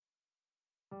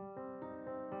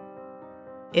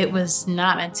It was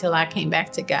not until I came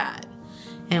back to God.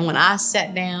 And when I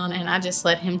sat down and I just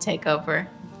let him take over,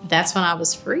 that's when I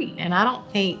was free. And I don't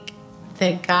think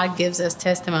that God gives us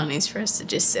testimonies for us to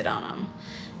just sit on them.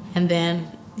 And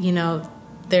then,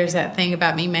 there's that thing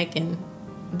about me making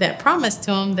that promise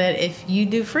to him that if you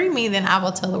do free me, then I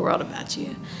will tell the world about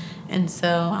you. And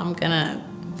so I'm going to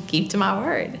keep to my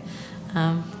word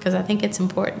because I think it's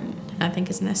important. I think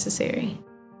it's necessary.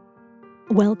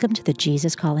 Welcome to the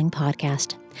Jesus Calling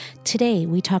podcast. Today,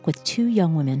 we talk with two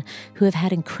young women who have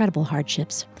had incredible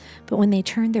hardships, but when they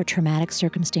turned their traumatic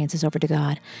circumstances over to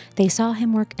God, they saw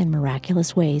Him work in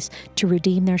miraculous ways to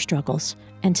redeem their struggles,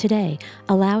 and today,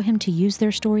 allow Him to use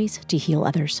their stories to heal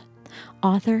others.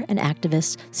 Author and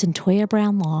activist Cyntoia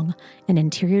Brown-Long and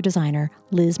interior designer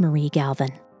Liz Marie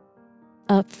Galvan.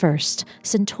 Up first,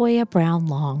 Cyntoia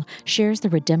Brown-Long shares the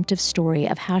redemptive story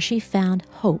of how she found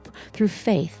hope through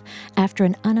faith after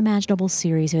an unimaginable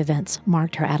series of events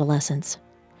marked her adolescence.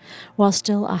 While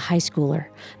still a high schooler,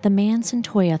 the man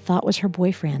Cyntoia thought was her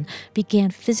boyfriend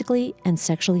began physically and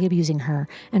sexually abusing her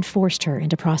and forced her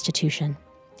into prostitution.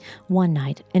 One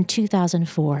night in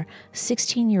 2004,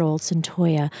 16-year-old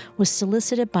Cyntoia was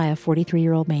solicited by a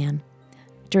 43-year-old man.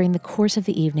 During the course of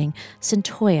the evening,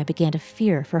 Cyntoia began to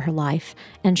fear for her life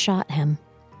and shot him.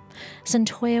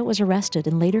 Cyntoia was arrested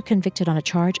and later convicted on a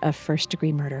charge of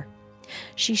first-degree murder.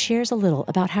 She shares a little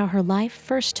about how her life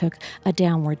first took a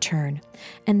downward turn,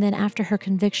 and then after her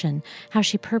conviction, how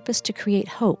she purposed to create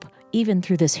hope even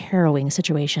through this harrowing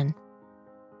situation.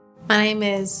 My name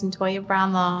is Cyntoia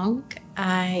Brown-Long.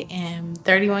 I am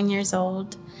 31 years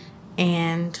old,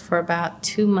 and for about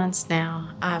 2 months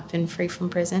now, I've been free from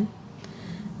prison.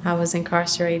 I was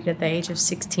incarcerated at the age of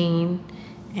 16,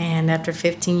 and after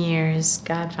 15 years,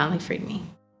 God finally freed me.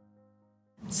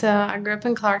 So I grew up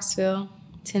in Clarksville,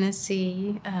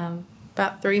 Tennessee,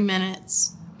 about 3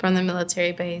 minutes from the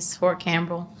military base, Fort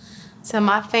Campbell. So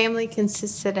my family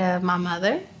consisted of my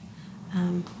mother,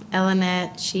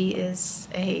 Elinette. She is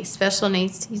a special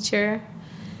needs teacher,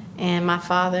 and my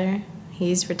father,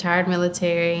 he's retired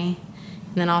military,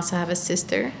 and then also have a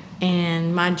sister.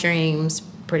 And my dreams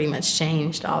pretty much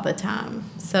changed all the time.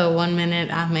 So one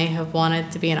minute I may have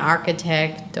wanted to be an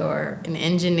architect or an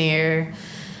engineer.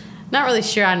 Not really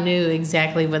sure I knew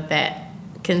exactly what that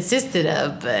consisted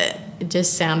of, but it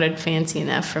just sounded fancy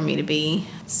enough for me to be.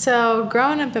 So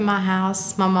growing up in my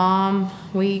house, my mom,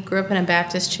 we grew up in a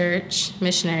Baptist church,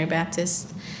 missionary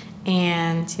Baptist,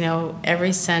 and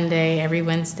every Sunday, every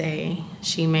Wednesday,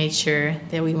 she made sure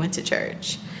that we went to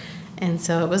church. And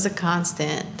so it was a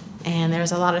constant. And there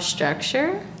was a lot of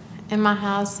structure in my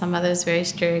house. My mother's very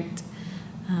strict.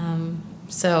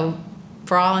 So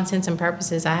for all intents and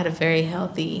purposes, I had a very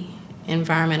healthy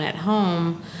environment at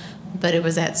home, but it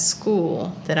was at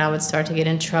school that I would start to get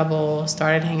in trouble,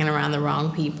 started hanging around the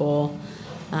wrong people,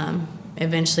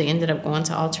 eventually ended up going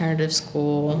to alternative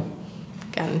school,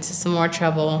 got into some more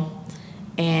trouble,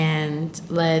 and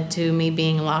led to me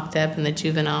being locked up in the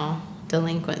juvenile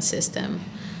delinquent system.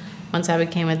 Once I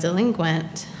became a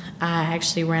delinquent, I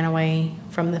actually ran away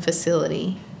from the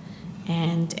facility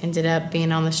and ended up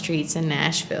being on the streets in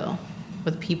Nashville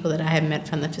with people that I had met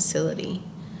from the facility.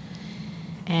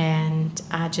 And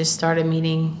I just started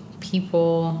meeting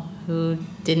people who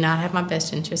did not have my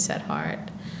best interests at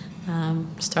heart.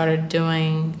 Started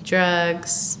doing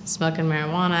drugs, smoking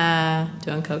marijuana,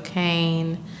 doing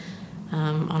cocaine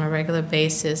on a regular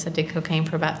basis. I did cocaine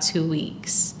for about 2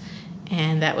 weeks.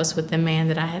 And that was with the man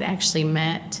that I had actually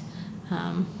met,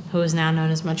 who is now known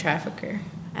as my trafficker.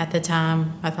 At the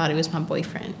time, I thought he was my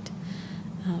boyfriend.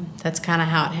 That's kind of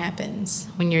how it happens.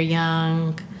 When you're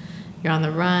young, you're on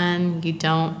the run, you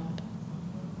don't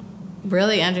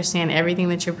really understand everything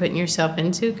that you're putting yourself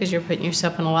into because you're putting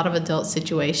yourself in a lot of adult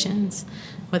situations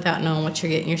without knowing what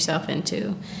you're getting yourself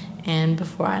into. And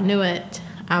before I knew it,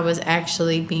 I was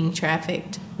actually being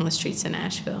trafficked on the streets of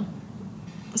Nashville.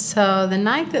 So the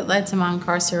night that led to my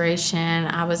incarceration,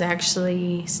 I was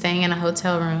actually staying in a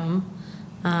hotel room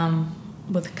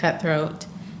with a cutthroat.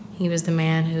 He was the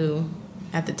man who,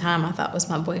 at the time, I thought was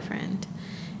my boyfriend.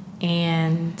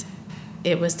 And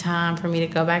it was time for me to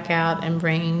go back out and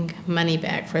bring money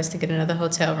back for us to get another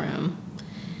hotel room.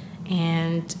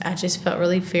 And I just felt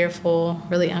really fearful,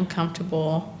 really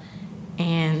uncomfortable,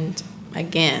 and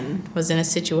again, was in a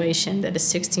situation that a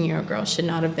 16-year-old girl should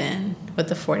not have been with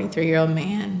a 43-year-old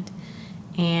man.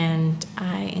 And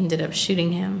I ended up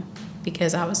shooting him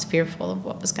because I was fearful of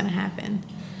what was going to happen.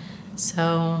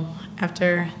 So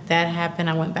after that happened,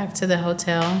 I went back to the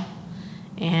hotel,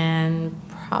 and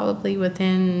probably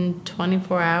within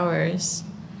 24 hours,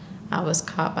 I was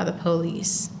caught by the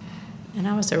police, and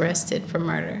I was arrested for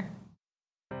murder.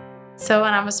 So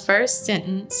when I was first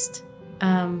sentenced,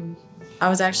 I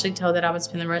was actually told that I would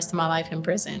spend the rest of my life in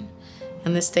prison.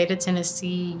 In the state of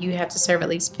Tennessee, you have to serve at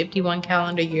least 51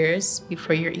 calendar years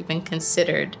before you're even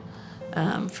considered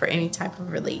for any type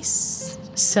of release.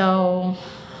 So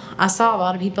I saw a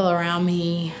lot of people around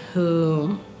me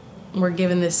who were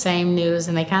given the same news,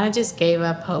 and they kind of just gave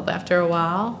up hope after a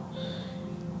while.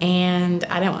 And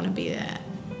I didn't want to be that.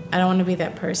 I don't want to be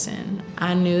that person.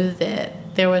 I knew that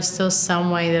there was still some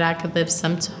way that I could live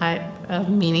some type of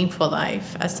meaningful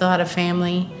life. I still had a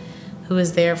family who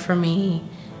was there for me.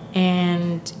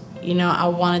 And, I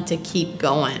wanted to keep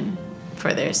going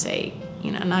for their sake,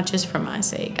 not just for my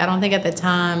sake. I don't think at the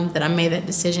time that I made that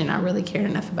decision, I really cared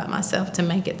enough about myself to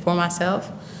make it for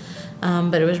myself.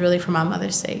 But it was really for my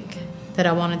mother's sake that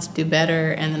I wanted to do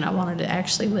better, and then I wanted to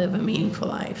actually live a meaningful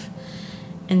life.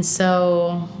 And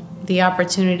so the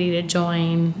opportunity to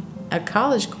join a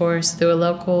college course through a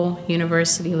local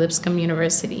university, Lipscomb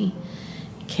University,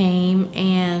 came,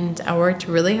 and I worked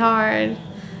really hard,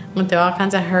 went through all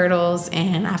kinds of hurdles,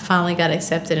 and I finally got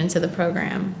accepted into the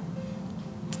program.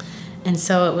 And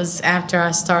so it was after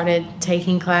I started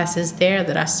taking classes there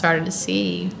that I started to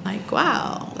see,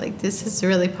 wow, this is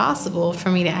really possible for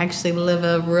me to actually live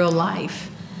a real life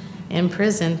in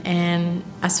prison. And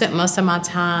I spent most of my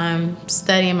time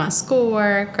studying my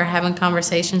schoolwork or having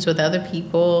conversations with other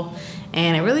people,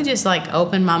 and it really just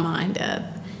opened my mind up.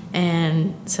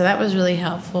 And so that was really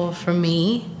helpful for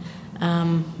me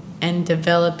in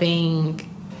developing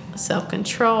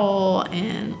self-control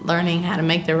and learning how to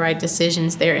make the right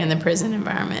decisions there in the prison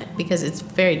environment, because it's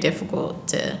very difficult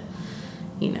to,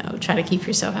 try to keep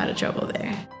yourself out of trouble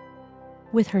there.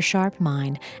 With her sharp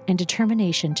mind and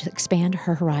determination to expand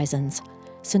her horizons,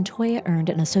 Cyntoia earned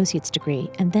an associate's degree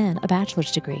and then a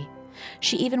bachelor's degree.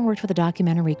 She even worked with a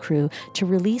documentary crew to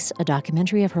release a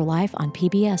documentary of her life on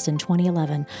PBS in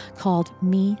 2011 called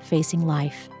Me Facing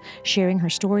Life, sharing her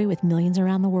story with millions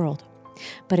around the world.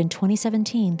 But in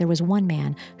 2017, there was one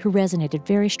man who resonated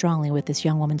very strongly with this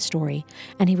young woman's story,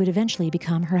 and he would eventually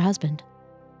become her husband.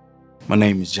 My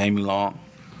name is Jamie Long.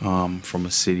 From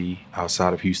a city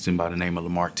outside of Houston by the name of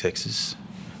Lamar, Texas.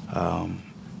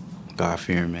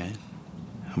 God-fearing man.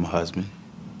 I'm a husband,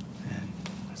 and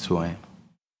that's who I am.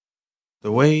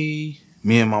 The way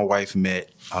me and my wife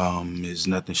met is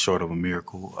nothing short of a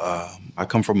miracle. I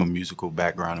come from a musical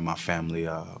background in my family.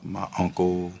 My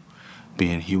uncle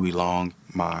being Huey Long,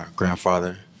 my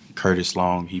grandfather, Curtis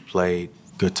Long, he played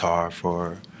guitar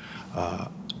for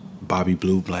Bobby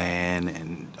Blue Bland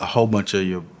and a whole bunch of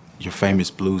your famous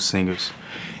blues singers.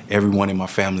 Everyone in my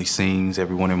family sings,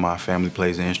 everyone in my family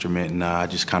plays an instrument, and I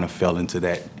just kind of fell into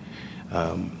that,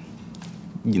 that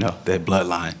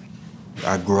bloodline.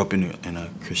 I grew up in a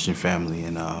Christian family,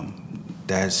 and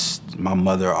my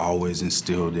mother always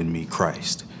instilled in me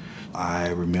Christ. I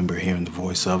remember hearing the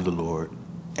voice of the Lord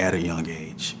at a young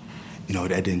age.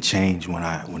 That didn't change when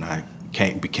I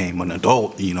became an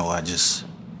adult.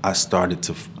 I started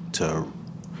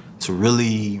to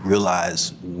really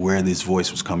realize where this voice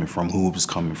was coming from, who it was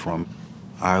coming from.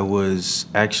 I was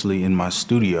actually in my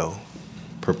studio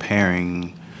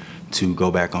preparing to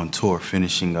go back on tour,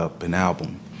 finishing up an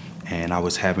album, and I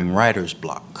was having writer's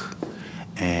block.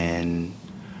 And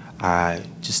I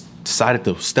just decided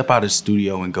to step out of the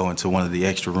studio and go into one of the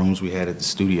extra rooms we had at the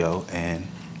studio, and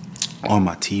on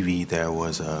my TV there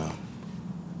was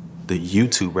the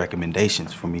YouTube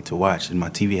recommendations for me to watch, and my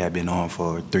TV had been on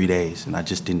for 3 days, and I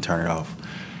just didn't turn it off.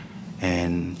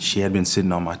 And she had been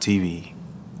sitting on my TV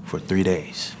for 3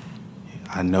 days.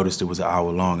 I noticed it was an hour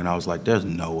long, and I was like, there's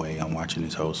no way I'm watching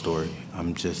this whole story.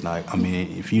 I'm just like,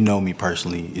 if you know me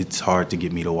personally, it's hard to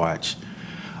get me to watch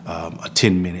a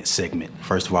 10-minute segment.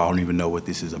 First of all, I don't even know what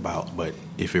this is about, but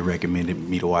if it recommended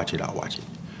me to watch it, I'll watch it.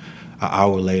 An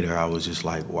hour later, I was just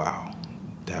like, wow,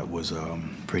 that was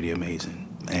pretty amazing.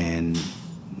 And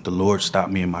the Lord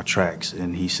stopped me in my tracks,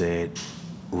 and he said,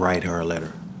 write her a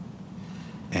letter,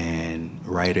 and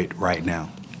write it right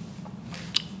now.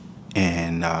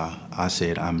 And I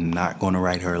said, I'm not going to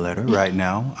write her a letter right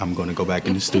now. I'm going to go back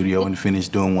in the studio and finish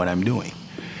doing what I'm doing.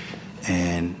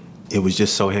 And it was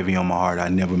just so heavy on my heart, I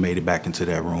never made it back into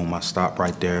that room. I stopped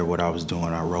right there what I was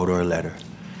doing. I wrote her a letter,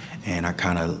 and I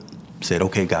kind of said,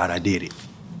 okay, God, I did it.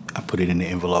 I put it in the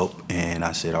envelope, and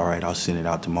I said, all right, I'll send it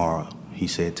out tomorrow. He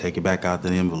said, take it back out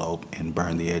the envelope and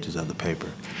burn the edges of the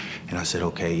paper. And I said,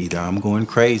 okay, either I'm going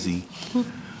crazy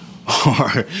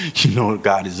or,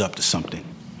 God is up to something.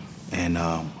 And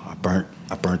I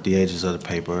burnt the edges of the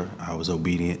paper. I was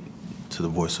obedient to the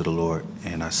voice of the Lord.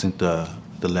 And I sent the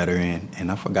letter in,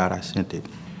 and I forgot I sent it.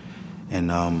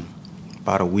 And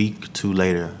about a week or two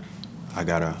later, I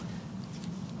got a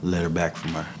letter back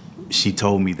from her. she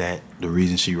told me that the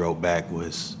reason she wrote back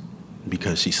was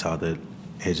because she saw the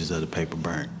edges of the paper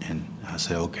burnt. And I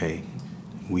said, okay,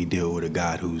 we deal with a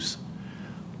God who's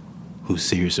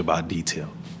serious about detail.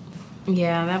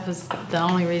 Yeah, that was the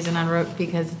only reason I wrote,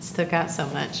 because it stuck out so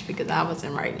much, because I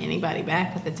wasn't writing anybody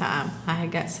back at the time. I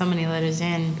had got so many letters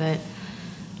in, but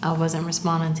I wasn't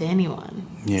responding to anyone.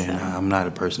 Yeah, so. I'm not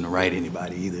a person to write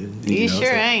anybody either. You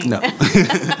sure ain't. No.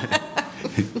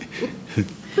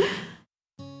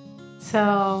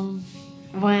 So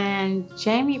when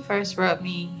Jamie first wrote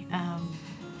me,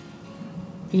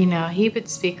 you know, he would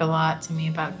speak a lot to me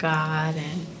about God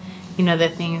and, you know, the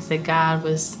things that God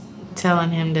was telling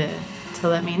him to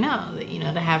let me know, that, you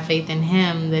know, to have faith in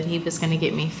him, that he was going to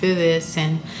get me through this.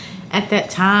 And at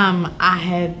that time, I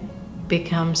had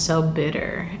become so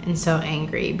bitter and so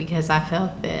angry, because I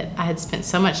felt that I had spent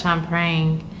so much time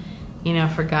praying, you know,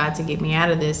 for God to get me out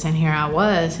of this. And here I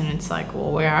was, and it's like,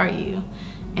 well, where are you?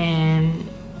 And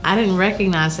I didn't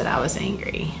recognize that I was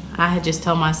angry. I had just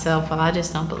told myself, well, I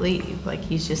just don't believe. Like,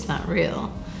 he's just not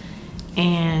real.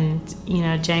 And, you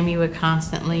know, Jamie would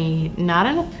constantly, not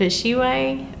in a pushy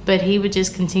way, but he would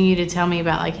just continue to tell me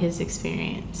about, like, his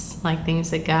experience, like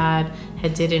things that God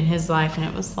had did in his life. And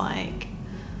it was like,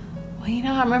 well, you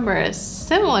know, I remember a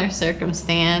similar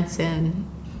circumstance. And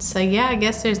so, yeah, I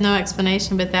guess there's no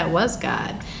explanation, but that was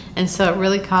God. And so it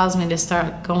really caused me to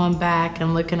start going back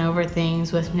and looking over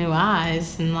things with new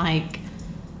eyes and like,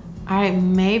 all right,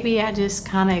 maybe I just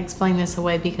kind of explained this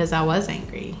away because I was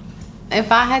angry. If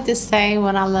I had to say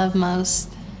what I love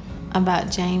most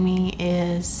about Jamie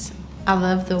is I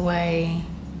love the way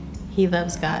he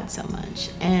loves God so much.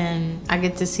 And I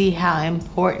get to see how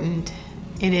important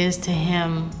it is to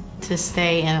him to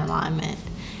stay in alignment.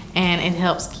 And it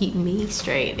helps keep me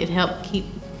straight. It helps keep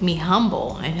me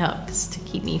humble. It helps to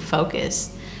keep me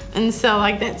focused. And so,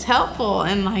 like, that's helpful.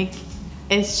 And, like,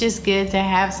 it's just good to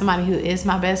have somebody who is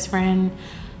my best friend,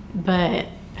 but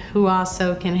who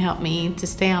also can help me to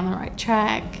stay on the right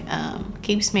track,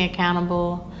 keeps me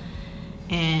accountable.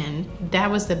 And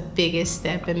that was the biggest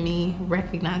step in me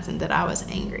recognizing that I was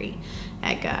angry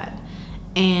at God.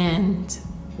 And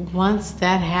once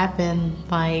that happened,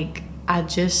 like, I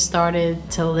just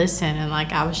started to listen, and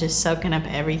like I was just soaking up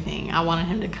everything. I wanted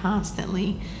him to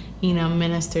constantly, you know,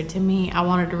 minister to me. I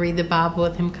wanted to read the Bible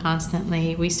with him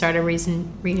constantly. We started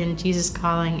reading Jesus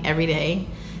Calling every day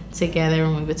together,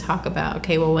 and we would talk about,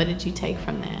 okay, well, what did you take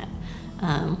from that?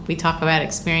 We talk about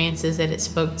experiences that it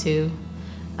spoke to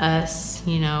us,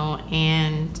 you know,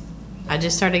 and I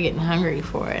just started getting hungry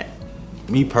for it.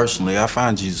 Me personally, I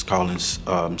find Jesus Calling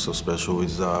so special.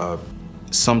 Is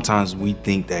sometimes we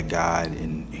think that God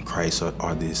and Christ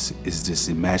are this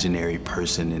imaginary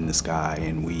person in the sky,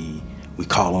 and we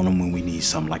call on him when we need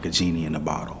something, like a genie in a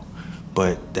bottle.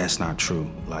 But that's not true.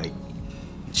 Like,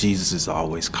 Jesus is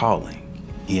always calling.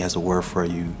 He has a word for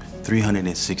you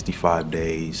 365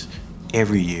 days.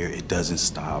 Every year, it doesn't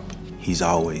stop. He's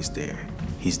always there.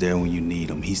 He's there when you need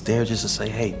him. He's there just to say,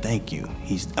 hey, thank you.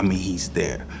 He's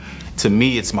there. To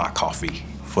me, it's my coffee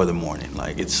for the morning.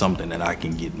 Like, it's something that I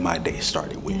can get my day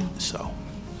started with. Yeah. So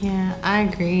yeah, I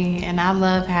agree. And I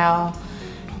love how,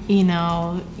 you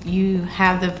know, you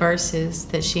have the verses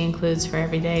that she includes for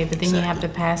every day, but then Exactly. you have the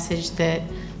passage that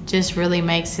just really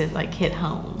makes it like hit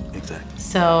home. Exactly.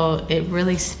 So it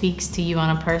really speaks to you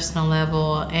on a personal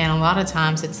level, and a lot of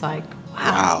times it's like,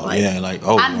 wow, like, yeah, like,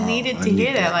 oh, I wow, needed to I need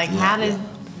hear that. Like, Yeah,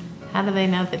 how do they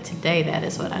know that today that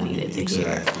is what I needed to hear?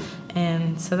 Exactly.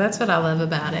 And so that's what I love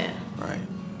about it. Right.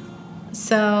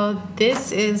 So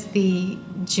this is the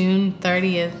June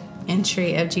 30th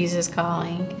entry of Jesus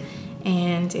Calling,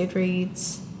 and it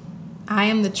reads, I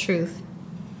am the truth,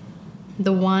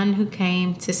 the one who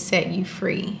came to set you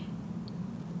free.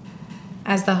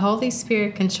 As the Holy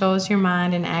Spirit controls your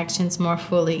mind and actions more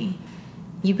fully,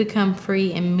 you become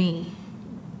free in me.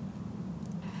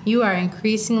 You are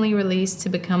increasingly released to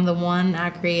become the one I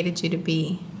created you to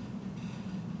be.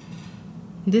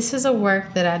 This is a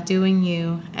work that I do in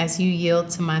you as you yield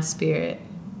to my spirit.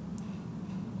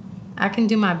 I can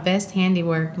do my best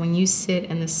handiwork when you sit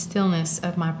in the stillness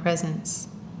of my presence,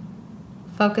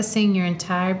 focusing your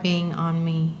entire being on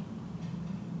me.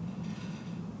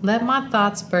 Let my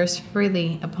thoughts burst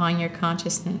freely upon your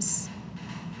consciousness,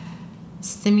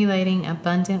 stimulating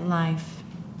abundant life.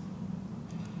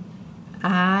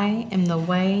 I am the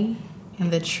way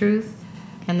and the truth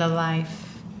and the life.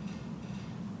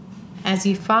 As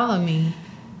you follow me,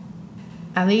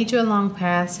 I lead you along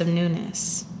paths of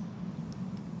newness,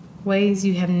 ways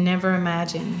you have never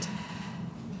imagined.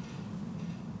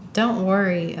 Don't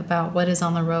worry about what is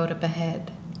on the road up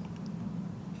ahead.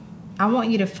 I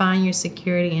want you to find your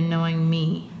security in knowing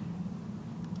me.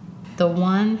 the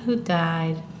one who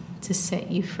died to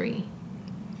set you free.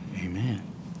 Amen.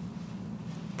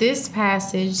 This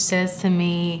passage says to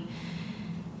me,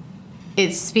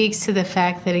 it speaks to the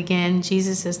fact that, again,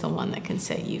 Jesus is the one that can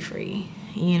set you free.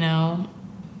 You know,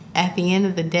 at the end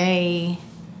of the day,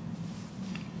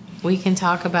 we can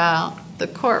talk about the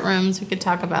courtrooms, we could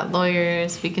talk about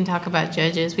lawyers, we can talk about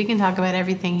judges, we can talk about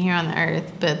everything here on the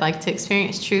earth, but like to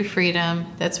experience true freedom,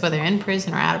 that's whether in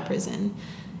prison or out of prison,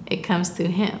 it comes through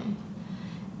him.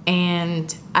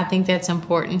 And I think that's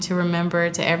important to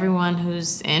remember to everyone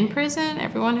who's in prison,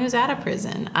 everyone who's out of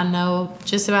prison. I know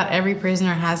just about every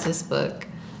prisoner has this book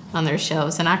on their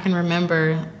shelves, and I can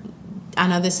remember, I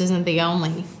know this isn't the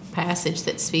only passage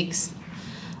that speaks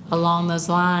along those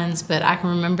lines, but I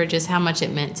can remember just how much it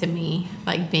meant to me,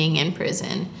 like being in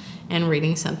prison and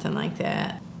reading something like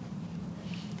that.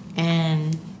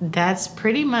 And that's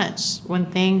pretty much when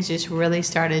things just really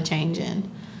started changing,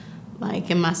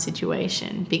 like in my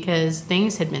situation, because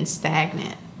things had been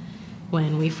stagnant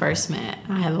when we first met.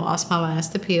 I had lost my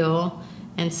last appeal,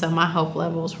 and so my hope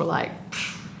levels were like,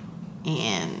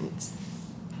 and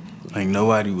like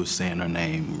nobody was saying her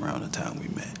name around the time we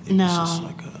met. It was just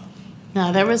like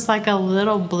No, there was like a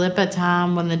little blip of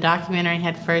time when the documentary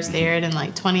had first aired in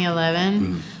like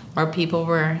 2011 where people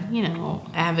were, you know,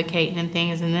 advocating and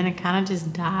things, and then it kind of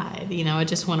just died, you know, it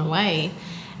just went away.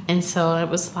 And so it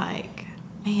was like,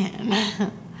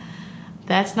 man,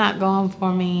 that's not going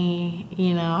for me.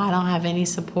 You know, I don't have any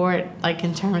support, like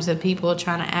in terms of people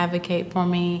trying to advocate for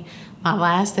me. My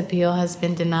last appeal has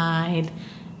been denied,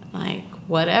 like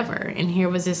whatever. And here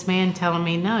was this man telling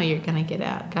me, no, you're going to get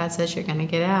out. God says you're going to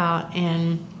get out.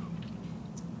 And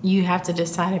you have to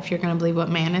decide if you're going to believe what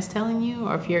man is telling you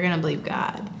or if you're going to believe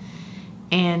God.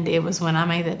 And it was when I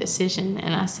made that decision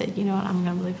and I said, you know what, I'm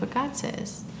going to believe what God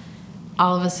says.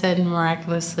 All of a sudden,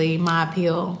 miraculously, my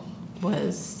appeal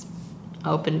was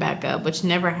opened back up, which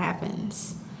never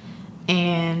happens.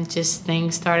 And just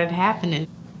things started happening.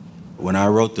 When I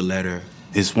wrote the letter,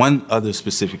 there's one other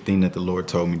specific thing that the Lord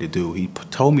told me to do. He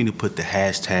told me to put the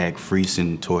hashtag Free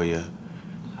Cyntoia,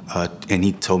 and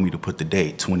he told me to put the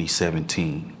date,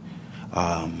 2017.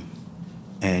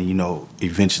 And, you know,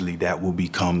 eventually that will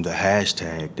become the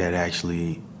hashtag that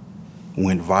actually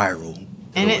went viral.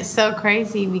 And it's so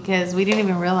crazy because we didn't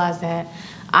even realize that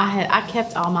I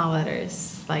kept all my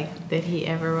letters, like, that he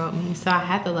ever wrote me. So I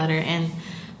had the letter, and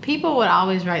people would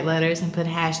always write letters and put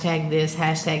hashtag this,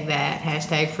 hashtag that,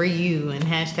 hashtag for you, and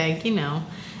hashtag, you know.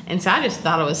 And so I just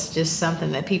thought it was just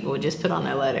something that people would just put on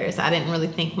their letters. I didn't really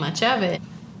think much of it.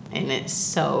 And it's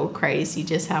so crazy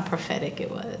just how prophetic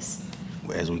it was.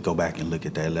 As we go back and look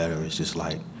at that letter, it's just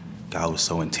like God was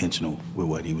so intentional with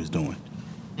what he was doing.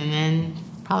 And then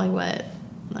probably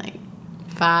like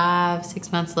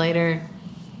 5-6 months later,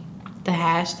 the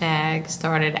hashtag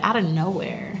started out of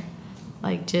nowhere.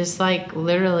 Like, just like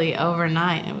literally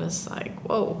overnight, it was like,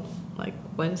 whoa, like,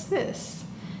 what is this?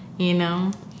 You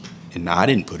know? And I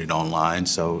didn't put it online,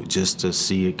 so just to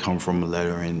see it come from a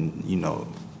letter and, you know,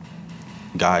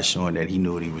 God showing that he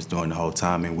knew what he was doing the whole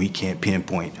time, and we can't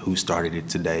pinpoint who started it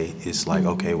today. It's like,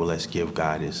 okay, well, let's give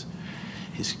God his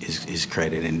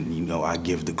credit, and, you know, I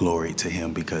give the glory to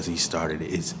him because he started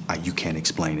it. You can't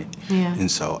explain it. Yeah.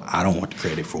 And so I don't want the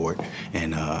credit for it,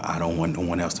 and I don't want no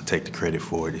one else to take the credit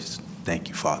for it. Thank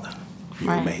you, Father.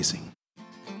 You're amazing.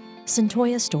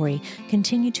 Cyntoia's story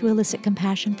continued to elicit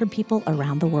compassion from people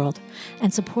around the world,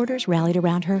 and supporters rallied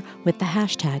around her with the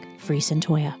hashtag Free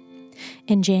Cyntoia.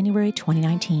 In January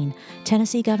 2019,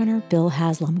 Tennessee Governor Bill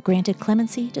Haslam granted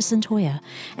clemency to Cyntoia,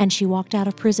 and she walked out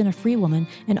of prison a free woman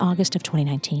in August of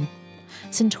 2019.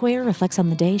 Cyntoia reflects on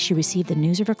the day she received the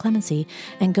news of her clemency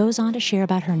and goes on to share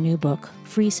about her new book,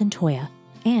 Free Cyntoia,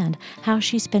 and how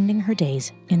she's spending her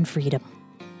days in freedom.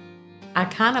 I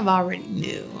kind of already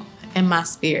knew in my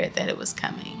spirit that it was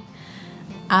coming.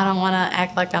 I don't want to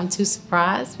act like I'm too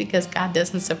surprised because God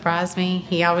doesn't surprise me.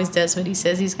 He always does what he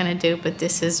says he's going to do, but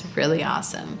this is really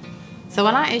awesome. So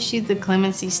when I issued the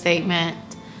clemency statement,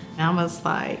 I was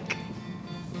like,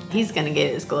 he's going to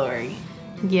get his glory.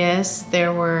 Yes,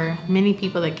 there were many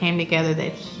people that came together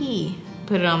that he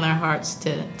put it on their hearts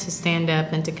to stand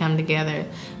up and to come together.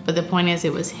 But the point is,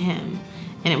 it was him.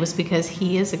 And it was because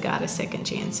he is a God of second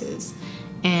chances.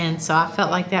 And so I felt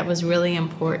like that was really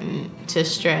important to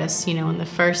stress, you know, and the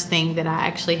first thing that I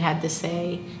actually had to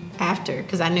say after,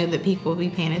 because I knew that people would be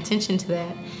paying attention to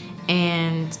that.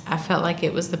 And I felt like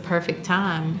it was the perfect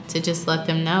time to just let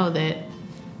them know that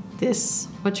this,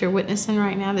 what you're witnessing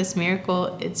right now, this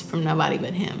miracle, it's from nobody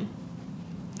but him.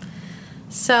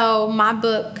 So my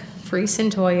book, Free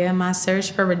Cyntoia, My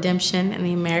Search for Redemption in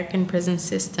the American Prison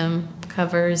System,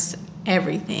 covers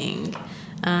everything.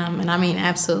 and I mean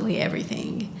absolutely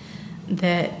everything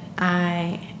that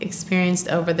I experienced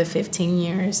over the 15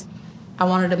 years. I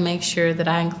wanted to make sure that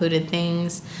I included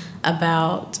things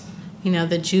about,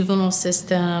 the juvenile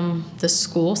system, the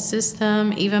school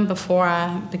system, even before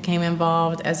I became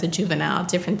involved as a juvenile,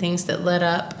 different things that led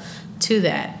up to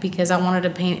that, because I wanted to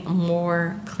paint a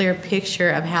more clear picture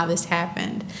of how this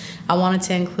happened. I wanted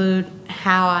to include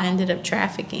how I ended up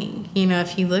trafficking.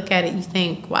 If you look at it, you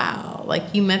think, wow,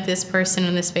 like you met this person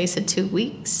in the space of 2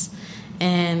 weeks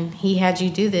and he had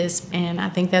you do this. And I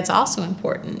think that's also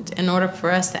important. In order for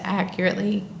us to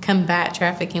accurately combat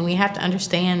trafficking, we have to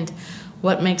understand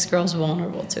what makes girls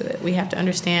vulnerable to it. We have to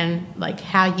understand like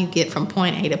how you get from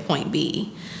point A to point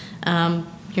B.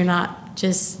 You're not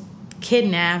just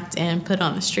kidnapped and put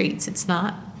on the streets.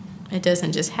 It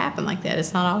doesn't just happen like that.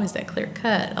 It's not always that clear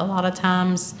cut. A lot of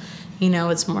times,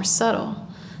 it's more subtle.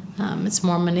 It's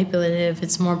more manipulative.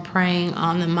 It's more preying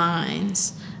on the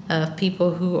minds of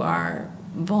people who are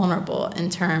vulnerable in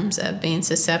terms of being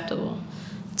susceptible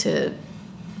to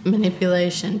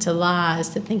manipulation, to lies,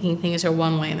 to thinking things are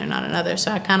one way and they're not another.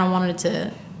 So I kind of wanted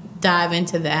to dive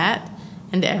into that,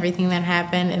 into everything that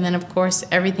happened. And then, of course,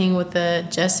 everything with the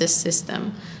justice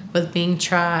system, with being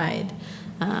tried,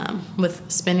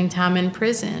 with spending time in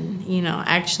prison,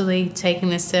 actually taking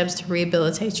the steps to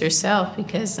rehabilitate yourself,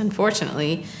 because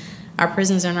unfortunately our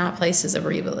prisons are not places of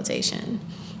rehabilitation.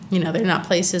 They're not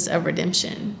places of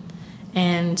redemption.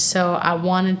 And so I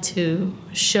wanted to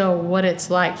show what it's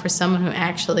like for someone who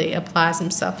actually applies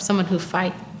himself, someone who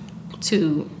fights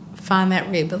to find that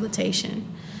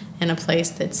rehabilitation in a place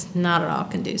that's not at all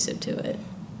conducive to it.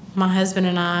 My husband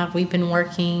and I, we've been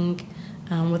working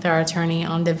with our attorney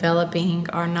on developing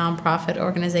our nonprofit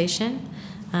organization,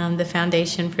 the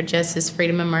Foundation for Justice,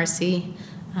 Freedom, and Mercy,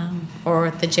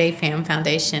 or the JFAM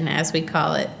Foundation, as we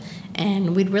call it.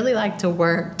 And we'd really like to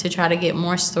work to try to get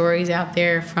more stories out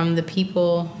there from the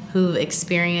people who've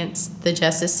experienced the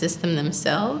justice system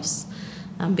themselves,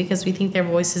 because we think their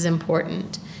voice is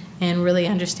important, and really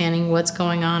understanding what's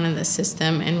going on in the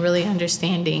system and really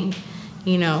understanding,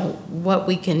 what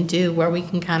we can do, where we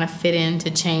can kind of fit in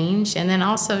to change, and then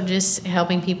also just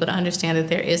helping people to understand that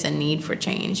there is a need for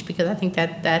change, because I think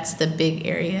that's the big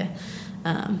area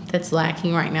that's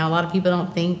lacking right now. A lot of people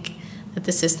don't think that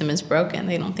the system is broken.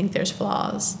 They don't think there's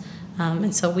flaws.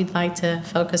 And so we'd like to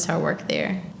focus our work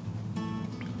there.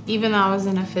 Even though I was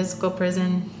in a physical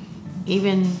prison,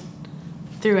 even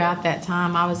throughout that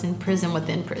time, I was in prison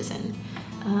within prison.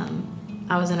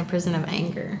 I was in a prison of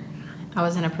anger. I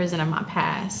was in a prison of my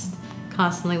past,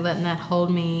 constantly letting that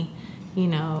hold me,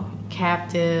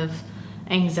 captive,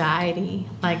 anxiety.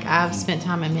 Like, I've spent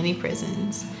time in many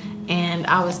prisons. And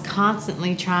I was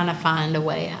constantly trying to find a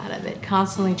way out of it,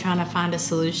 constantly trying to find a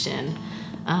solution.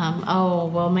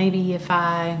 Maybe if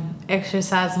I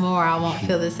exercise more, I won't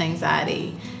feel this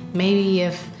anxiety. Maybe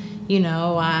if,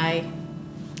 I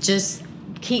just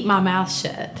keep my mouth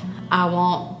shut, I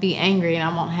won't be angry and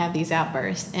I won't have these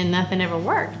outbursts. And nothing ever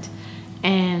worked.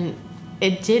 And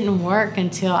it didn't work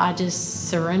until I just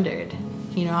surrendered.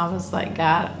 I was like,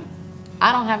 God,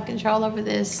 I don't have control over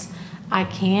this. I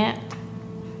can't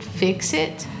fix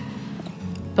it,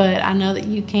 but I know that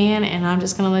you can, and I'm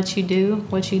just going to let you do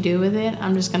what you do with it.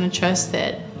 I'm just going to trust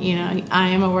that, I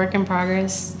am a work in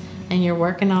progress and you're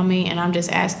working on me, and I'm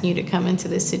just asking you to come into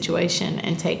this situation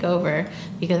and take over,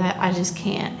 because I just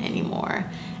can't anymore.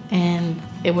 And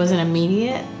it wasn't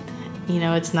immediate.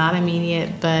 It's not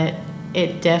immediate, but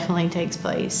it definitely takes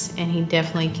place, and he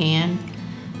definitely can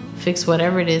fix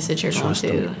whatever it is that you're going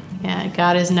through. Yeah,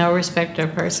 God is no respecter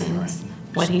of persons.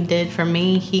 What he did for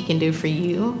me, he can do for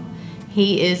you.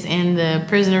 He is in the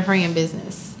prisoner freeing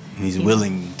business. He's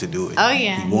willing to do it. Oh,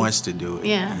 yeah. He wants to do it.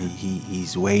 Yeah.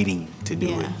 He's waiting to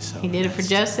do it. So he did it for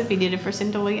Joseph. He did it for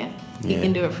Cyntoia. He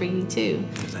can do it for you, too.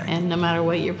 Exactly. And no matter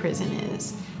what your prison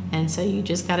is. And so you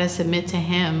just got to submit to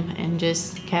him and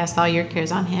just cast all your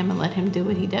cares on him and let him do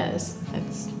what he does.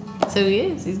 That's who he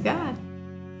is. He's God.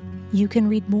 You can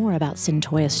read more about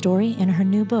Cyntoia's story in her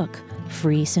new book,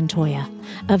 Free Cyntoia,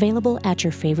 available at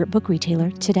your favorite book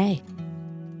retailer today.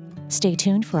 Stay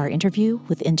tuned for our interview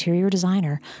with interior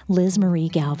designer Liz Marie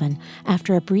Galvan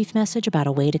after a brief message about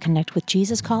a way to connect with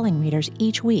Jesus Calling readers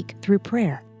each week through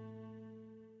prayer.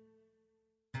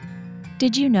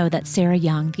 Did you know that Sarah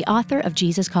Young, the author of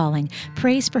Jesus Calling,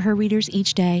 prays for her readers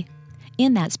each day?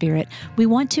 In that spirit, we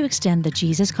want to extend the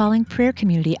Jesus Calling prayer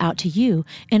community out to you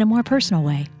in a more personal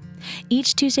way.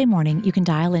 Each Tuesday morning, you can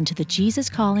dial into the Jesus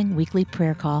Calling weekly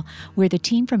prayer call, where the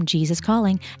team from Jesus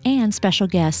Calling and special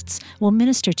guests will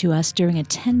minister to us during a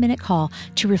 10-minute call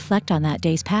to reflect on that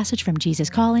day's passage from Jesus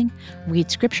Calling,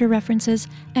 read scripture references,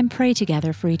 and pray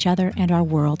together for each other and our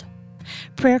world.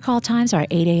 Prayer call times are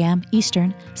 8 a.m.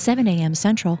 Eastern, 7 a.m.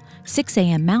 Central, 6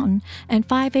 a.m. Mountain, and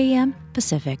 5 a.m.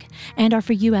 Pacific, and are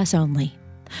for U.S. only.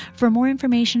 For more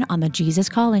information on the Jesus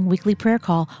Calling weekly prayer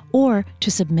call or to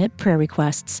submit prayer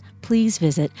requests, please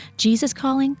visit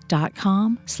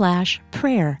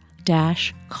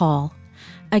jesuscalling.com/prayer-call.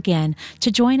 Again,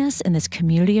 to join us in this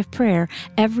community of prayer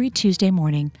every Tuesday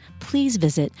morning, please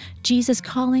visit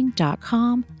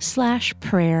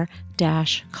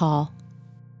jesuscalling.com/prayer-call.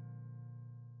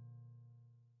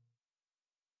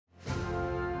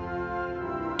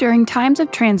 During times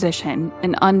of transition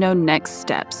and unknown next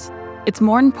steps, it's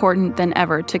more important than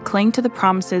ever to cling to the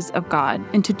promises of God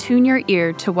and to tune your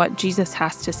ear to what Jesus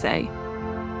has to say.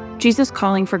 Jesus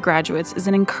Calling for Graduates is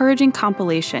an encouraging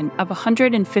compilation of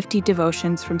 150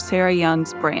 devotions from Sarah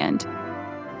Young's brand.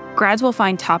 Grads will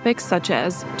find topics such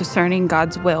as discerning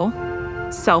God's will,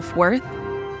 self-worth,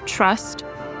 trust,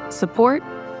 support,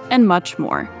 and much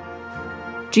more.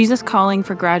 Jesus Calling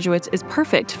for Graduates is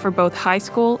perfect for both high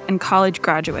school and college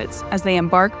graduates as they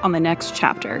embark on the next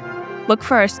chapter. Look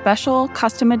for a special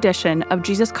custom edition of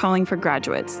Jesus Calling for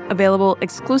Graduates, available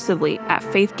exclusively at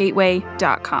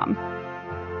faithgateway.com.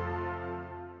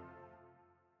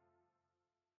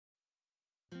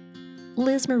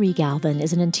 Liz Marie Galvan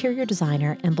is an interior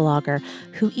designer and blogger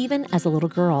who, even as a little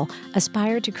girl,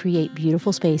 aspired to create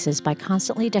beautiful spaces by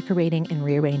constantly decorating and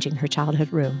rearranging her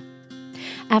childhood room.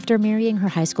 After marrying her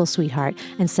high school sweetheart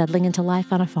and settling into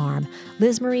life on a farm,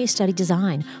 Liz Marie studied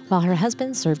design while her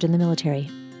husband served in the military.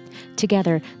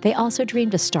 Together, they also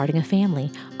dreamed of starting a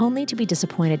family, only to be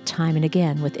disappointed time and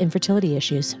again with infertility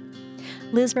issues.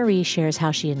 Liz Marie shares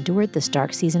how she endured this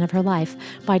dark season of her life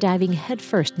by diving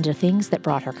headfirst into things that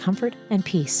brought her comfort and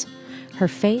peace, her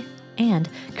faith, and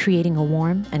creating a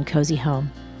warm and cozy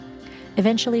home.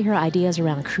 Eventually, her ideas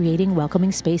around creating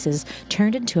welcoming spaces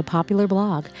turned into a popular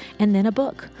blog and then a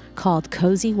book called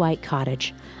Cozy White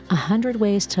Cottage, 100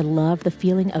 Ways to Love the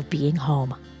Feeling of Being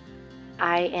Home.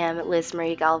 I am Liz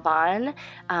Marie Galvan,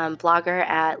 blogger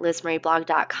at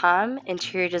lizmarieblog.com,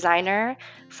 interior designer,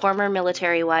 former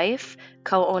military wife,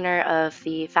 co-owner of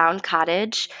the Found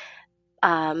Cottage,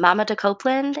 Mama to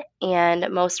Copeland, and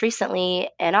most recently,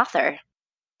 an author.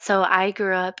 So I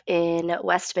grew up in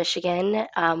West Michigan,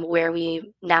 where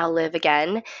we now live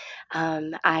again.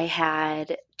 I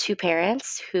had two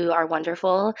parents who are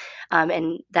wonderful,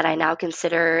 and that I now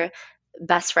consider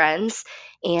best friends,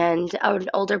 and an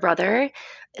older brother.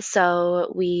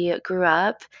 So we grew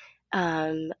up,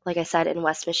 like I said, in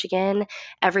West Michigan.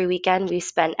 Every weekend we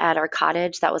spent at our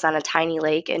cottage that was on a tiny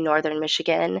lake in northern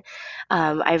Michigan.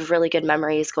 I have really good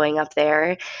memories going up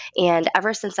there. And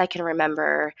ever since I can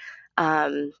remember,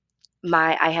 um,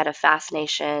 I had a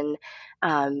fascination,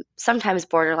 sometimes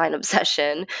borderline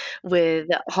obsession with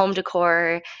home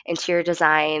decor, interior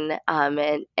design,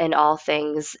 and all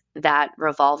things that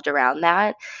revolved around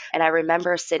that. And I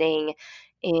remember sitting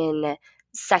in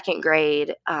second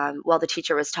grade while the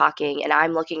teacher was talking, and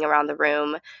I'm looking around the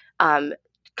room, um,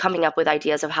 coming up with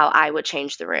ideas of how I would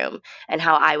change the room and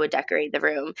how I would decorate the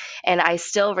room. And I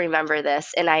still remember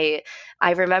this, and I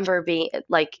remember being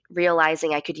like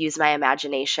realizing I could use my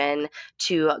imagination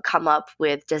to come up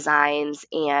with designs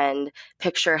and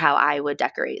picture how I would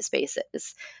decorate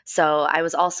spaces. So I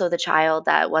was also the child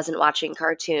that wasn't watching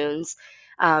cartoons.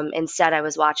 Instead, I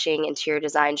was watching interior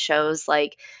design shows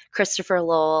like Christopher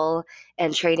Lowell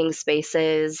and Trading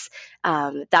Spaces.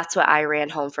 That's what I ran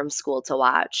home from school to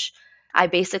watch. I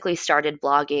basically started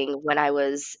blogging when I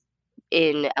was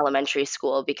in elementary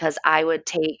school because I would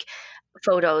take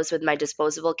photos with my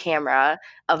disposable camera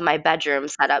of my bedroom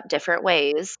set up different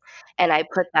ways, and I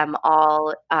put them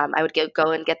all, I would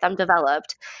go and get them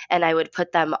developed, and I would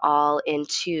put them all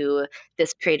into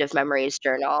this creative memories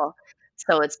journal.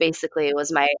 So it's basically it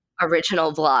was my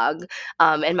original blog,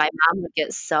 and my mom would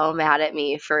get so mad at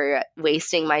me for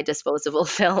wasting my disposable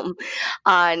film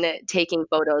on taking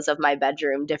photos of my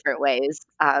bedroom different ways,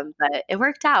 but it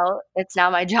worked out. It's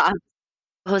now my job.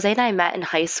 Jose and I met in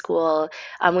high school.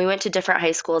 We went to different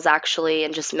high schools actually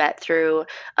and just met through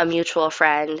a mutual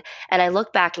friend. And I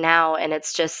look back now and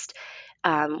it's just,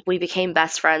 we became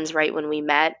best friends right when we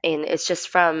met. And it's just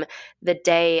from the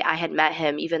day I had met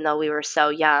him, even though we were so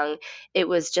young, it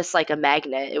was just like a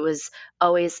magnet. It was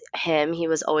always him. He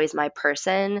was always my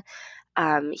person.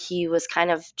 He was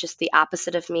kind of just the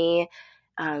opposite of me.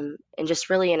 and just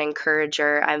really an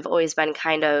encourager. I've always been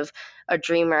kind of a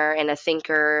dreamer and a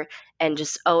thinker and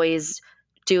just always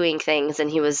doing things, and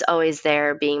he was always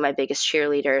there being my biggest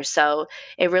cheerleader. So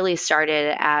it really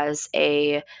started as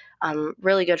a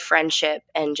really good friendship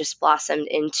and just blossomed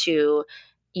into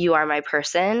you are my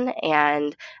person,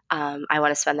 and I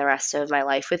want to spend the rest of my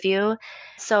life with you.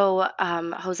 So,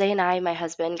 Jose and I, my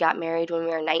husband, got married when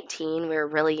we were 19. We were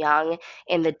really young.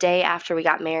 And the day after we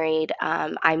got married,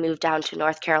 I moved down to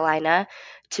North Carolina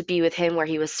to be with him where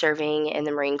he was serving in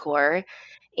the Marine Corps.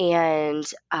 And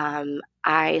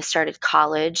I started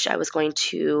college. I was going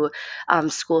to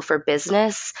school for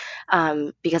business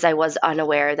because I was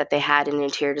unaware that they had an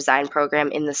interior design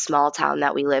program in the small town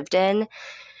that we lived in.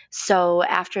 So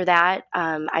after that,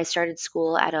 I started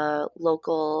school at a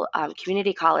local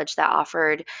community college that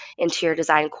offered interior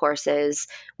design courses,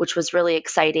 which was really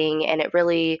exciting. And it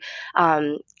really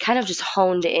kind of just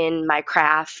honed in my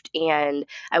craft. And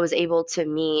I was able to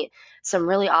meet some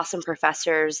really awesome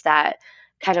professors that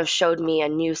kind of showed me a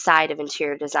new side of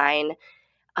interior design.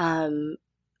 Um,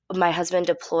 my husband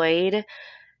deployed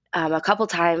a couple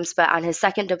times, but on his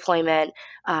second deployment,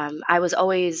 I was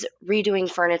always redoing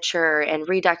furniture and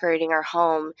redecorating our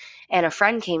home. And a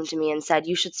friend came to me and said,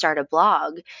 "You should start a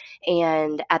blog."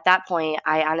 And at that point,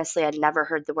 I honestly had never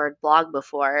heard the word blog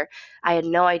before. I had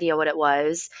no idea what it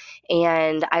was.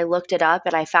 And I looked it up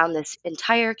and I found this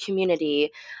entire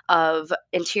community of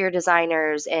interior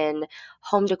designers and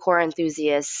home decor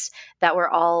enthusiasts that were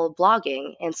all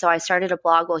blogging. And so I started a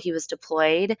blog while he was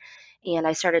deployed, and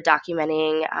I started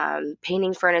documenting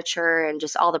painting furniture and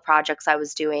just all the projects I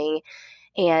was doing.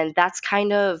 And that's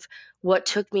kind of what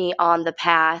took me on the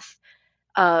path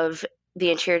of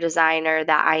the interior designer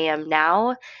that I am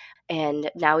now. And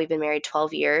now we've been married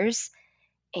 12 years,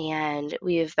 and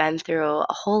we have been through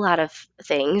a whole lot of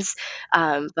things,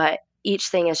 but each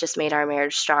thing has just made our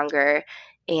marriage stronger.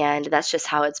 And that's just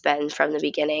how it's been from the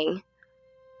beginning.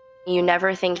 You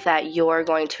never think that you're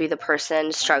going to be the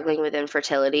person struggling with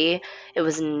infertility. It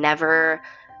was never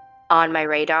on my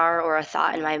radar or a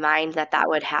thought in my mind that that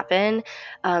would happen.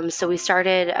 So we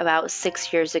started about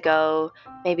 6 years ago,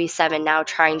 maybe seven now,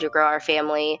 trying to grow our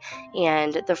family.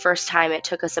 And the first time it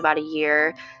took us about a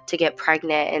year to get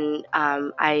pregnant,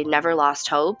 and I never lost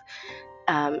hope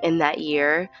in that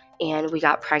year. And we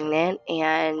got pregnant,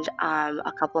 and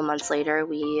a couple of months later,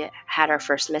 we had our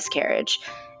first miscarriage.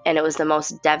 And it was the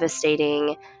most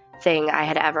devastating thing I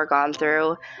had ever gone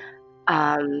through.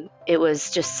 It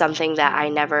was just something that I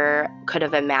never could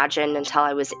have imagined until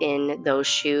I was in those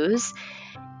shoes.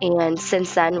 And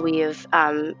since then, we've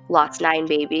lost nine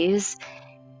babies,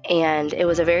 and it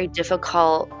was a very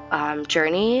difficult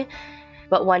journey.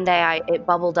 But one day it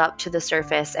bubbled up to the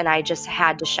surface, and I just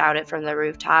had to shout it from the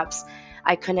rooftops.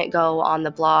 I couldn't go on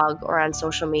the blog or on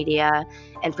social media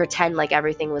and pretend like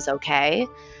everything was okay.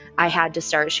 I had to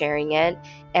start sharing it,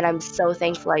 and I'm so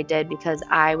thankful I did, because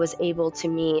I was able to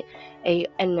meet an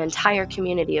entire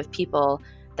community of people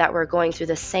that were going through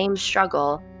the same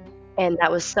struggle, and that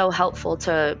was so helpful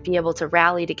to be able to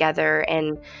rally together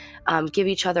and give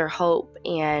each other hope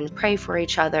and pray for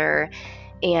each other.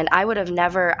 And I would have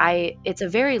never, it's a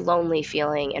very lonely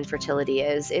feeling, infertility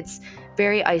is. It's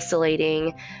very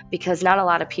isolating because not a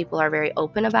lot of people are very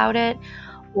open about it,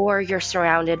 or you're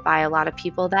surrounded by a lot of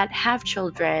people that have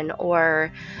children,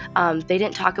 or they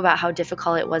didn't talk about how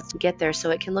difficult it was to get there.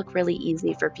 So it can look really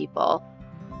easy for people.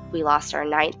 We lost our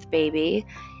ninth baby,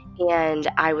 and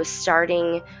I was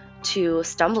starting to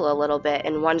stumble a little bit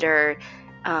and wonder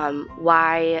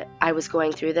why I was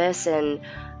going through this. And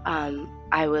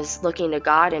I was looking to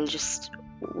God and just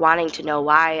wanting to know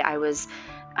why I was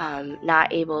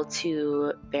not able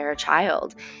to bear a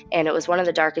child. And it was one of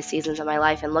the darkest seasons of my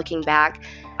life. And looking back,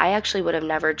 I actually would have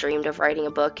never dreamed of writing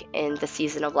a book in the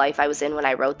season of life I was in when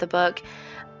I wrote the book.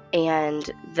 And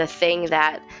the thing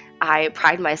that I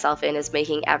pride myself in is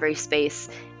making every space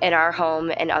in our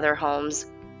home and other homes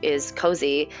is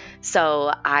cozy.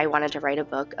 So I wanted to write a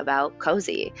book about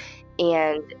cozy.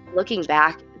 And looking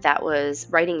back, that was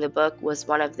writing the book was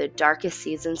one of the darkest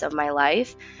seasons of my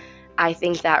life. I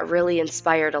think that really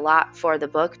inspired a lot for the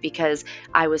book, because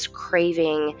I was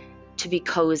craving to be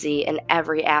cozy in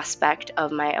every aspect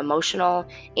of my emotional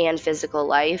and physical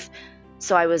life.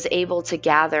 So I was able to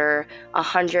gather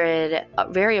 100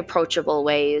 very approachable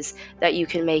ways that you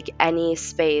can make any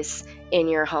space in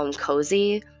your home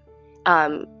cozy,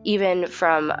 even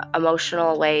from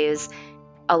emotional ways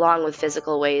along with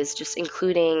physical ways, just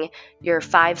including your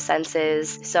five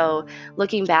senses. So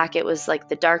looking back, it was like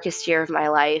the darkest year of my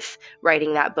life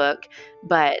writing that book,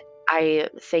 but I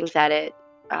think that it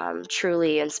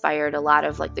truly inspired a lot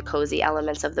of like the cozy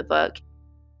elements of the book.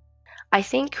 I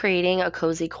think creating a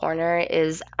cozy corner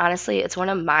is honestly, it's one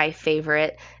of my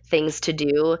favorite things to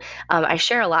do. I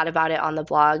share a lot about it on the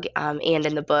blog and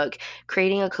in the book.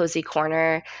 Creating a cozy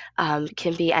corner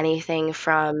can be anything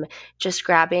from just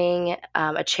grabbing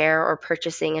a chair or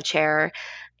purchasing a chair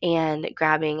and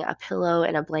grabbing a pillow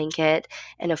and a blanket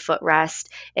and a footrest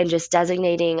and just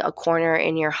designating a corner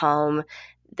in your home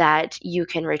that you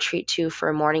can retreat to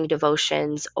for morning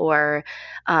devotions or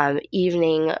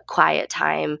evening quiet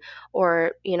time,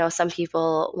 or some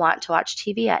people want to watch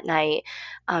TV at night.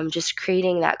 Just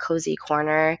creating that cozy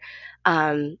corner.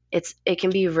 It can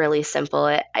be really simple.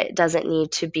 It doesn't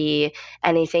need to be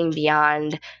anything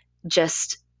beyond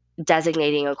just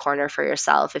designating a corner for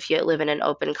yourself. If you live in an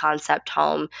open concept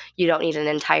home, you don't need an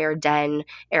entire den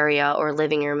area or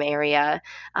living room area.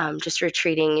 Just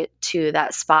retreating to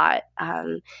that spot.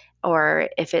 Or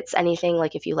if it's anything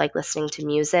like if you like listening to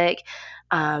music,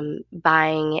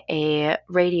 buying a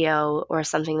radio or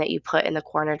something that you put in the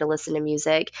corner to listen to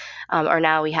music. Or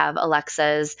now we have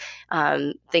Alexas,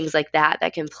 things like that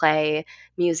that can play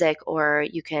music, or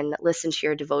you can listen to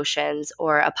your devotions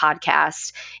or a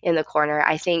podcast in the corner.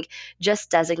 I think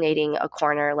just designating a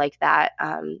corner like that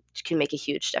can make a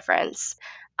huge difference.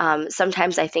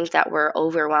 Sometimes I think that we're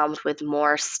overwhelmed with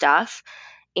more stuff,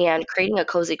 and creating a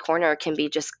cozy corner can be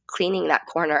just cleaning that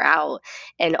corner out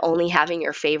and only having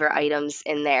your favorite items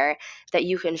in there that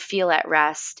you can feel at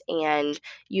rest, and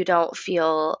you don't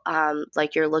feel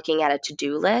like you're looking at a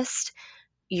to-do list.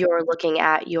 You're looking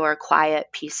at your quiet,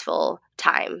 peaceful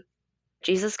time.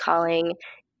 Jesus Calling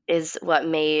is what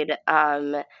made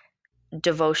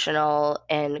devotional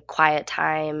and quiet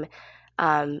time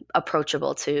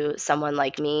approachable to someone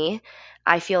like me.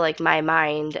 I feel like my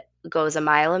mind goes a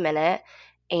mile a minute,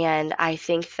 and I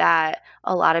think that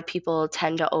a lot of people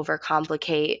tend to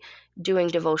overcomplicate doing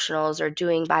devotionals or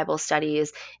doing Bible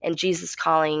studies, and Jesus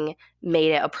Calling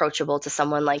made it approachable to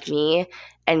someone like me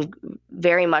and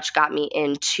very much got me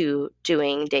into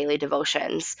doing daily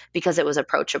devotions because it was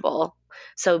approachable.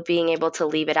 So being able to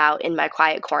leave it out in my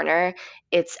quiet corner,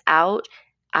 it's out.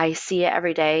 I see it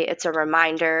every day. It's a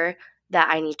reminder that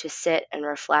I need to sit and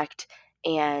reflect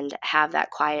and have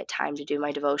that quiet time to do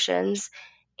my devotions.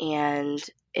 And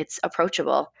it's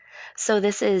approachable. So,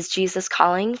 this is Jesus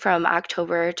Calling from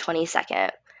October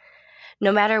 22nd.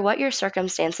 No matter what your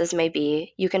circumstances may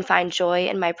be, you can find joy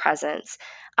in my presence.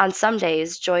 On some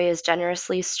days, joy is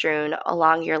generously strewn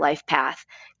along your life path,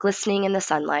 glistening in the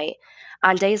sunlight.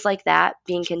 On days like that,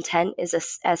 being content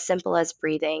is as simple as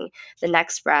breathing the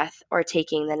next breath or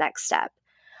taking the next step.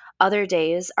 Other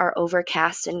days are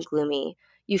overcast and gloomy.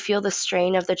 You feel the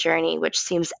strain of the journey, which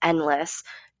seems endless.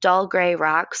 Dull gray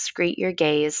rocks greet your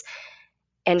gaze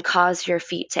and cause your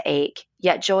feet to ache,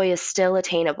 yet joy is still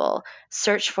attainable.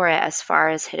 Search for it as far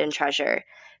as hidden treasure.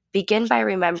 Begin by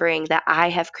remembering that I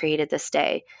have created this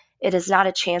day. It is not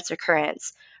a chance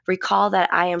occurrence. Recall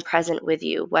that I am present with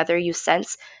you, whether you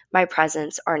sense my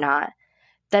presence or not.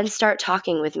 Then start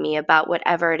talking with me about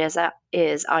whatever it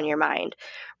is on your mind.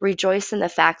 Rejoice in the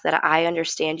fact that I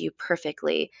understand you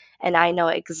perfectly and I know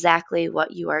exactly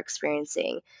what you are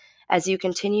experiencing. As you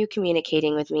continue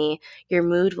communicating with me, your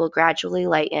mood will gradually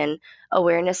lighten.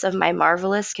 Awareness of my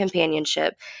marvelous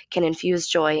companionship can infuse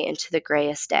joy into the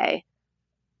grayest day.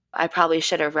 I probably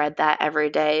should have read that every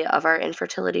day of our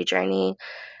infertility journey,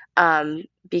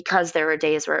 because there were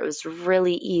days where it was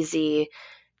really easy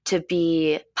to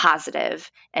be positive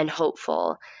and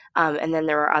hopeful. And then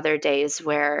there were other days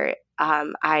where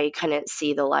I couldn't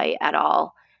see the light at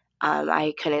all.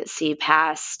 I couldn't see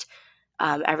past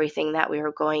everything that we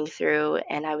were going through,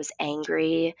 and I was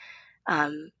angry,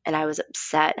 and I was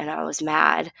upset, and I was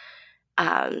mad.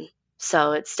 Um,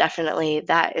 so it's definitely,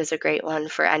 that is a great one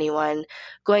for anyone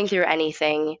going through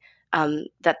anything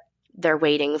that they're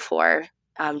waiting for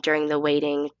during the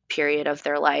waiting period of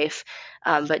their life.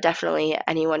 But definitely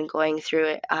anyone going through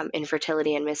it,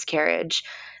 infertility and miscarriage,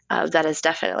 that is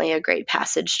definitely a great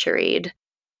passage to read.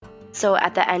 So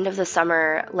at the end of the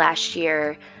summer last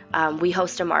year, we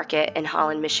host a market in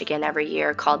Holland, Michigan every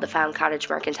year called the Found Cottage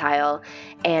Mercantile.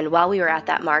 And while we were at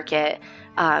that market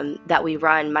that we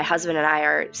run, my husband and I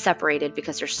are separated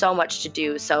because there's so much to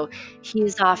do. So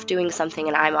he's off doing something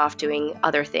and I'm off doing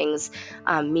other things,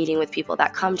 meeting with people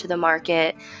that come to the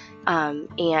market.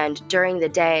 And during the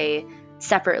day,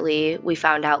 separately, we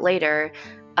found out later,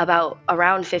 about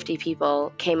around 50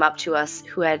 people came up to us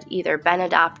who had either been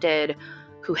adopted,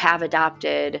 who have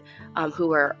adopted, who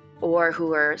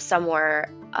were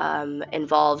somewhere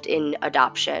involved in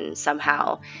adoption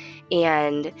somehow.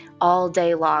 And all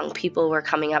day long, people were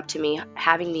coming up to me,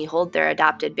 having me hold their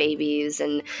adopted babies.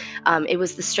 And it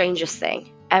was the strangest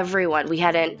thing. everyone. We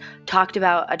hadn't talked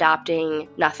about adopting,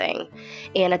 nothing.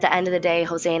 And at the end of the day,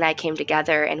 Jose and I came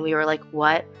together and we were like,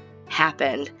 what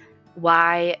happened?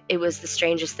 Why? It was the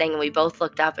strangest thing. And we both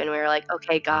looked up and we were like,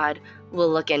 okay, God,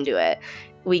 we'll look into it.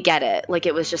 We get it. Like,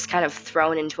 it was just kind of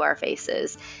thrown into our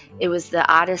faces. It was the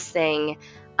oddest thing.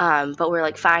 But we're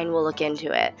like, fine, we'll look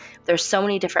into it. There's so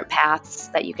many different paths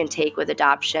that you can take with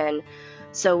adoption.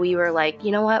 So we were like,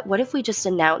 you know what if we just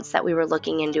announced that we were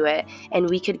looking into it and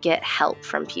we could get help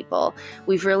from people?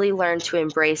 We've really learned to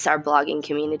embrace our blogging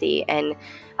community, and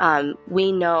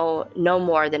we know no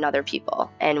more than other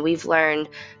people. And we've learned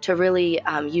to really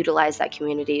utilize that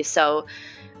community. So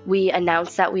we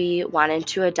announced that we wanted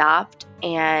to adopt,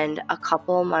 and a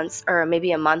couple months or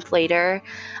maybe a month later,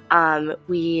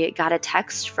 we got a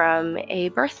text from a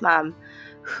birth mom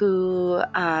who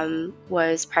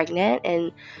was pregnant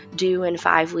and due in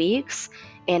 5 weeks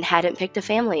and hadn't picked a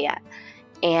family yet.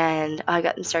 And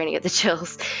I'm starting to get the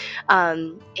chills.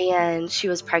 And she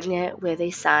was pregnant with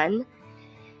a son.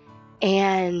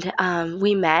 And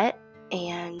we met,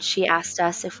 and she asked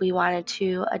us if we wanted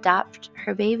to adopt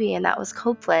her baby, and that was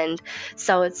Copeland.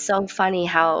 So it's so funny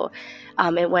how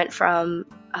it went from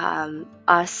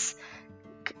us,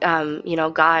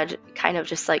 God kind of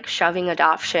just like shoving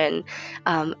adoption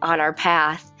on our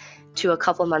path, to a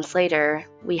couple months later,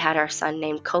 we had our son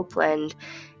named Copeland,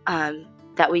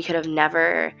 that we could have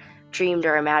never dreamed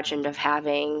or imagined of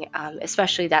having,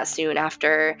 especially that soon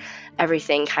after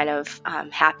everything kind of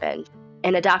happened.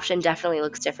 And adoption definitely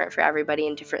looks different for everybody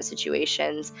in different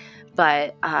situations,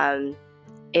 but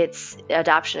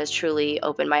adoption has truly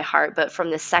opened my heart. But from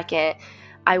the second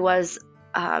I was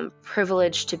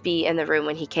privileged to be in the room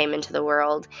when he came into the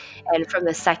world, and from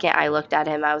the second I looked at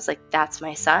him, I was like, that's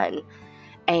my son.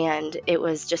 And it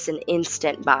was just an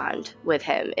instant bond with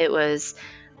him. It was,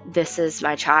 this is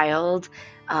my child.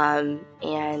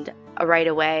 And right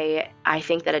away, I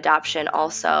think that adoption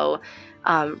also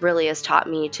really has taught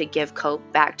me to give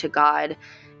Cope back to God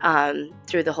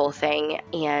through the whole thing.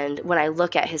 And when I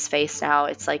look at his face now,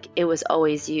 it's like, it was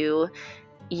always you.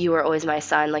 You were always my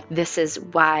son. Like, this is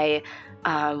why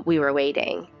we were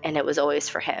waiting, and it was always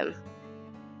for him.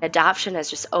 Adoption has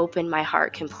just opened my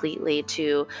heart completely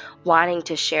to wanting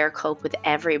to share Cope with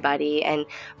everybody, and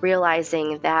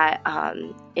realizing that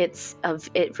it's a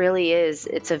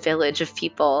village of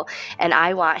people, and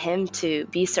I want him to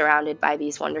be surrounded by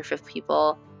these wonderful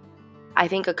people. I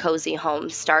think a cozy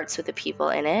home starts with the people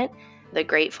in it, the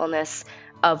gratefulness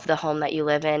of the home that you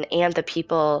live in, and the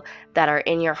people that are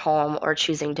in your home or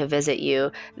choosing to visit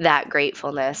you. That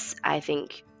gratefulness, I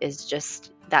think, is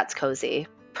just, that's cozy.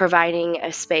 Providing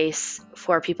a space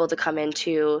for people to come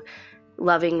into,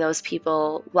 loving those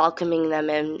people, welcoming them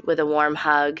in with a warm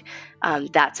hug,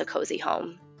 that's a cozy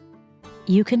home.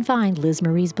 You can find Liz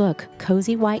Marie's book,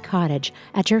 Cozy White Cottage,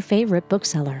 at your favorite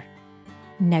bookseller.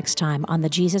 Next time on the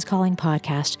Jesus Calling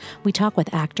podcast, we talk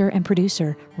with actor and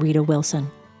producer Rita Wilson.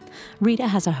 Rita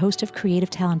has a host of creative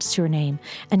talents to her name,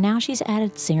 and now she's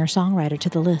added singer-songwriter to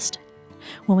the list.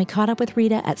 When we caught up with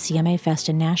Rita at CMA Fest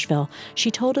in Nashville,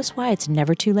 she told us why it's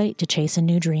never too late to chase a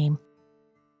new dream.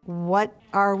 What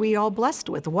are we all blessed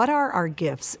with? What are our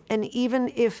gifts? And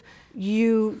even if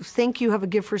you think you have a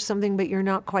gift for something but you're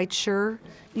not quite sure,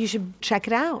 you should check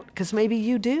it out, because maybe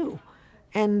you do.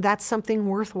 And that's something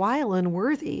worthwhile and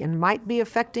worthy and might be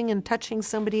affecting and touching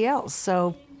somebody else.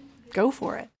 So go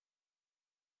for it.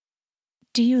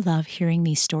 Do you love hearing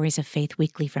these stories of faith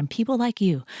weekly from people like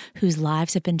you whose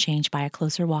lives have been changed by a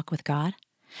closer walk with God?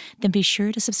 Then be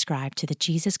sure to subscribe to the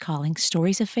Jesus Calling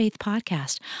Stories of Faith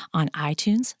podcast on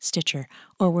iTunes, Stitcher,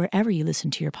 or wherever you listen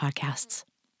to your podcasts.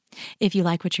 If you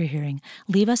like what you're hearing,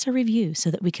 leave us a review so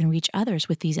that we can reach others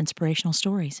with these inspirational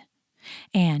stories.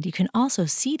 And you can also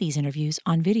see these interviews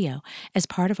on video as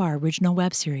part of our original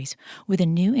web series, with a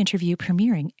new interview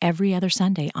premiering every other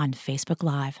Sunday on Facebook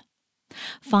Live.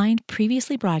 Find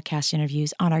previously broadcast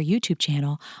interviews on our YouTube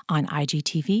channel, on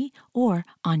IGTV, or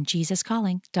on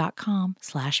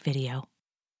JesusCalling.com/video.